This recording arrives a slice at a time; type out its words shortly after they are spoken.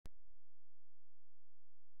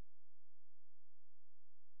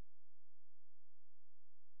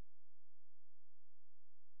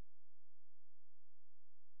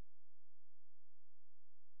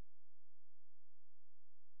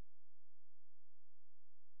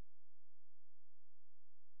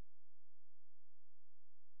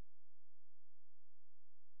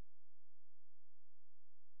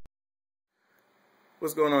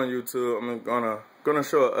What's going on, YouTube? I'm gonna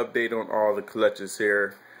show an update on all the clutches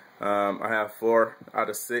here. I have 4 out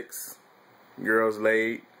of 6 girls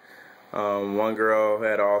laid. One girl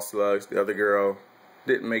had all slugs. The other girl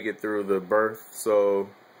didn't make it through the birth, so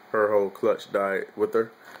her whole clutch died with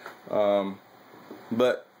her.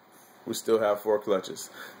 But we still have 4 clutches.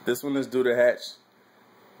 This one is due to hatch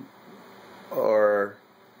or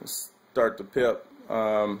start to pip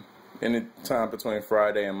any time between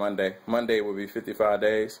Friday and Monday. Monday will be 55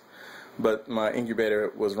 days, but my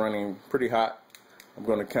incubator was running pretty hot. I'm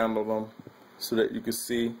going to candle them so that you can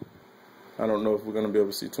see. I don't know if we're going to be able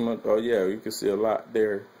to see too much. Oh yeah, you can see a lot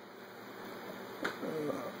there.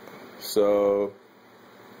 So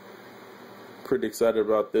pretty excited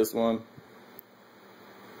about this one.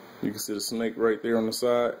 You can see the snake right there on the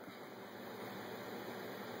side.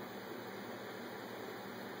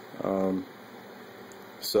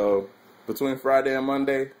 So between Friday and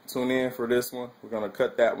Monday, tune in for this one. We're going to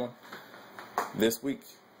cut that one this week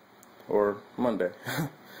or Monday.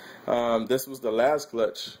 This was the last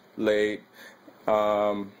clutch laid.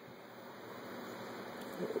 All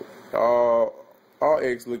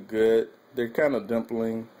eggs look good. They're kind of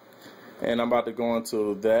dimpling, and I'm about to go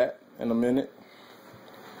into that in a minute.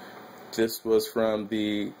 This was from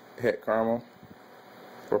the het caramel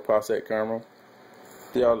or Pastel caramel.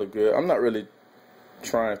 They all look good. I'm not really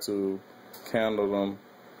trying to candle them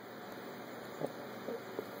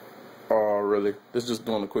all really. This is just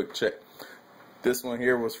doing a quick check. This one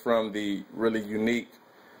here was from the really unique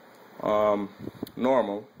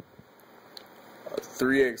normal.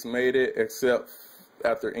 3 eggs made it, except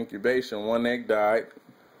after incubation 1 egg died,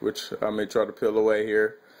 which I may try to peel away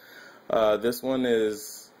here. This one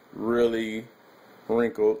is really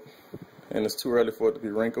wrinkled, and it's too early for it to be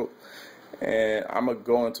wrinkled, and I'm gonna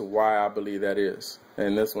go into why I believe that is.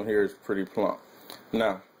 And this one here is pretty plump.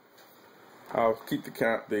 Now I'll keep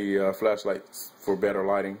the flashlights for better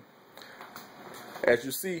lighting. As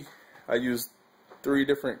you see, I used 3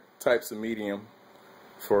 different types of medium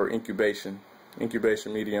for incubation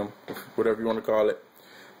medium, whatever you want to call it.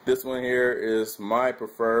 This one here is my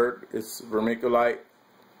preferred. It's vermiculite,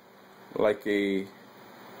 like a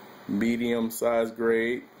medium size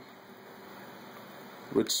grade,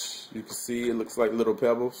 which you can see it looks like little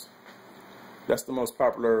pebbles. That's the most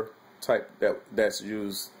popular type that's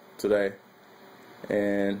used today,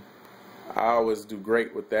 and I always do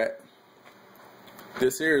great with that.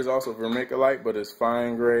 This here is also vermiculite, but it's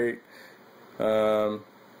fine grade.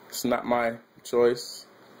 It's not my choice.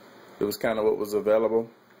 It was kind of what was available,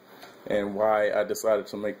 and why I decided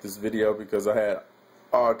to make this video, because I had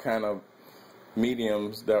all kind of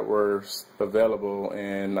mediums that were available,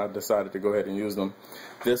 and I decided to go ahead and use them.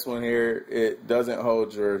 This one here, it doesn't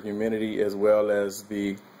hold your humidity as well as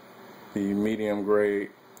the medium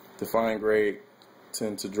grade. The fine grade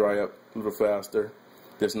tend to dry up a little faster.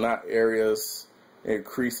 There's not areas and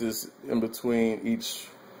creases in between each,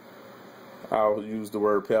 I'll use the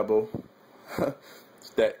word pebble,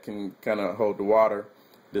 that can kind of hold the water.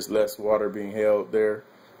 There's less water being held there.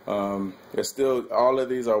 It's still, all of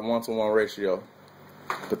these are 1-to-1 ratio,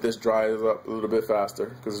 but this dries up a little bit faster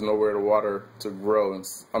because there's nowhere to water to grow, and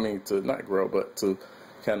to not grow, but to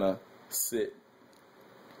kind of sit.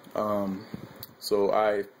 So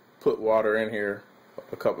I put water in here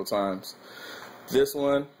a couple times. This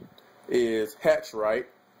one is hatch right,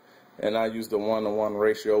 and I use the 1-to-1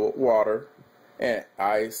 ratio with water, and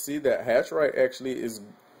I see that hatch right actually is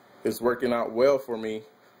working out well for me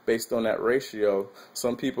based on that ratio.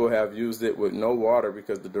 Some people have used it with no water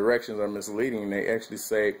because the directions are misleading. They actually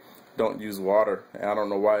say don't use water, and I don't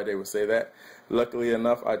know why they would say that. Luckily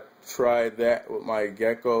enough, I tried that with my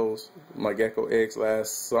gecko eggs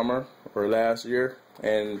last summer or last year,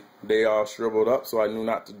 and they all shriveled up, so I knew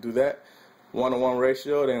not to do that. 1-to-1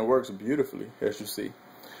 ratio, then it works beautifully, as you see.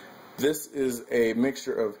 This is a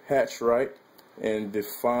mixture of hatch right and the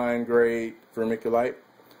fine grade vermiculite.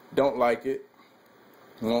 Don't like it.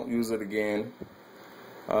 Won't use it again.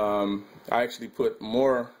 I actually put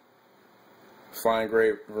more fine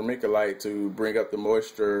grade vermiculite to bring up the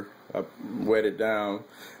moisture. I wet it down,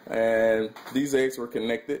 and these eggs were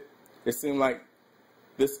connected. It seemed like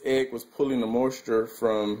this egg was pulling the moisture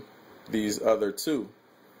from these other 2,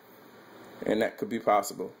 and that could be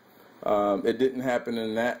possible. It didn't happen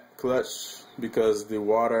in that clutch because the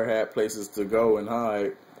water had places to go and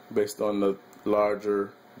hide based on the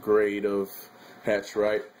larger grade of hatch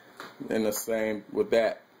right, and the same with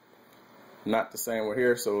that. Not the same with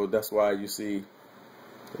here, so that's why you see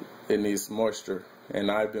it needs moisture. And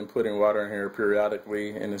I've been putting water in here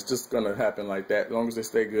periodically, and it's just going to happen like that as long as they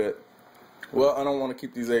stay good. Well, I don't want to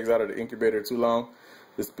keep these eggs out of the incubator too long.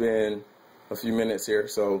 It's been a few minutes here,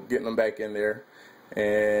 so getting them back in there,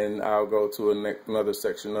 and I'll go to another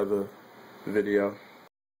section of the video.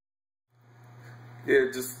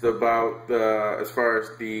 Yeah, just about as far as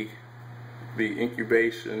the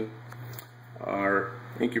incubation or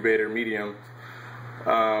incubator medium.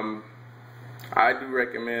 I do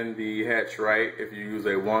recommend the Hatch Right if you use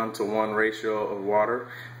a 1-to-1 ratio of water,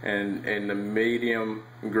 and the medium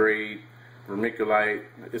grade vermiculite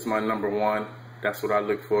is my #1. That's what I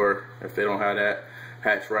look for. If they don't have that,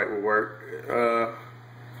 Hatch Right will work.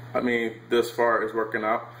 I mean, this far is working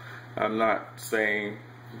out. I'm not saying,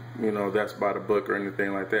 you know, that's by the book or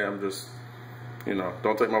anything like that. I'm just, you know,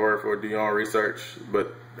 don't take my word for it. Do your own research.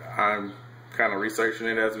 But I'm kind of researching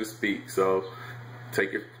it as we speak, so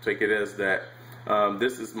take it as that.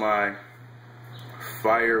 This is my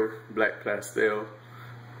Fire Black Pastel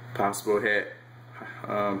possible hat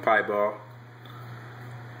pie ball.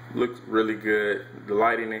 Looks really good. The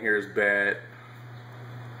lighting in here is bad.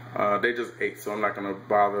 They just ate, so I'm not gonna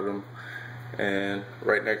bother them. And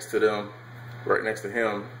right next to them, right next to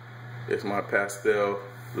him, is my Pastel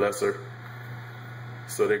lesser.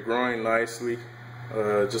 So they're growing nicely.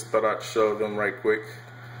 Just thought I'd show them right quick.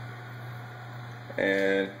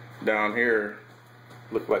 And down here,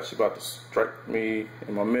 look like she's about to strike me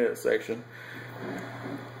in my midsection.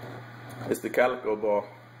 It's the Calico ball.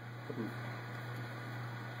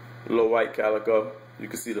 Little white Calico. You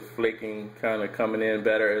can see the flaking kind of coming in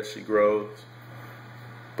better as she grows.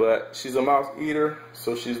 But she's a mouse eater,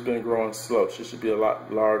 so she's been growing slow. She should be a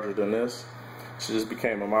lot larger than this. She just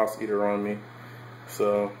became a mouse eater on me.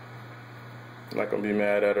 So I'm not gonna be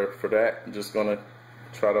mad at her for that. I'm just gonna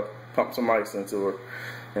try to pump some ice into her,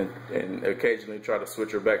 and occasionally try to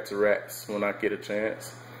switch her back to rats when I get a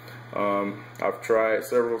chance. I've tried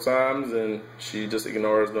several times and she just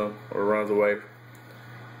ignores them or runs away.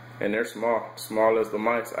 And they're small as the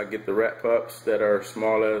mice. I get the rat pups that are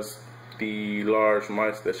small as the large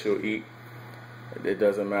mice that she'll eat. It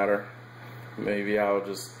doesn't matter. Maybe I'll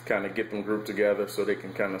just kind of get them grouped together so they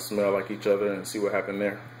can kind of smell like each other and see what happened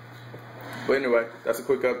there. But anyway, that's a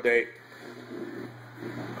quick update.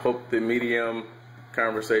 Hope the medium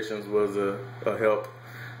conversations was a help.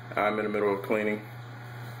 I'm in the middle of cleaning,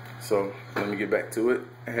 so let me get back to it.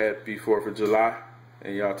 Happy 4th of July,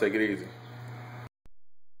 and y'all take it easy.